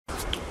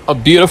A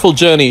beautiful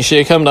journey.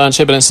 Sheikh Hamdan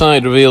and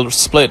Saeed revealed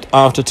split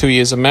after 2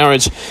 years of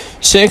marriage.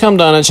 Sheikh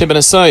Hamdan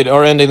and Saeed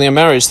are ending their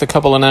marriage. The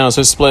couple announced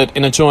a split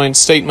in a joint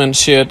statement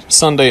shared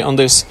Sunday on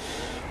this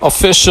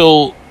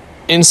official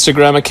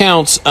Instagram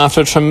account.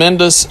 After a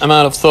tremendous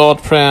amount of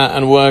thought, prayer,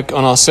 and work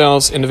on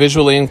ourselves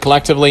individually and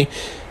collectively,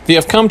 we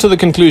have come to the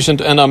conclusion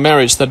to end our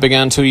marriage that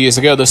began 2 years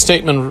ago. The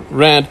statement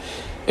read,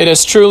 "It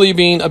has truly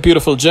been a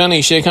beautiful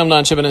journey. Sheikh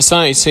Hamdan and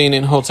Saeed seen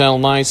in hotel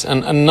nights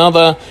and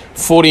another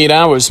 48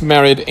 hours,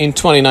 married in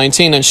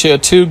 2019 and share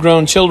 2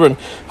 grown children,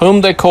 whom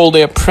they call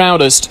their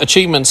proudest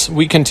achievements.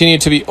 We continue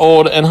to be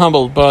awed and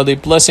humbled by the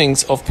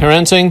blessings of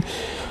parenting."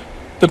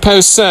 The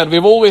post said,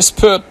 "We've always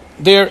put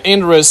their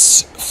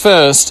interests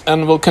first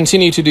and will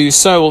continue to do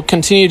so. We'll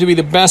continue to be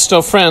the best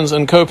of friends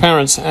and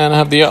co-parents and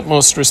have the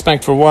utmost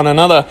respect for one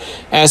another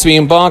as we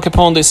embark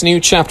upon this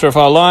new chapter of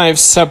our lives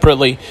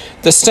separately."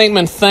 The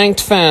statement thanked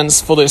fans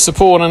for their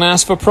support and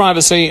asked for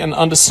privacy and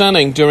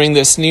understanding during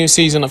this new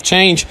season of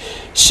change.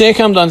 Sheikh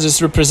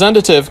Hamdan's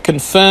representative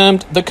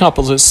confirmed the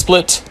couple's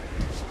split.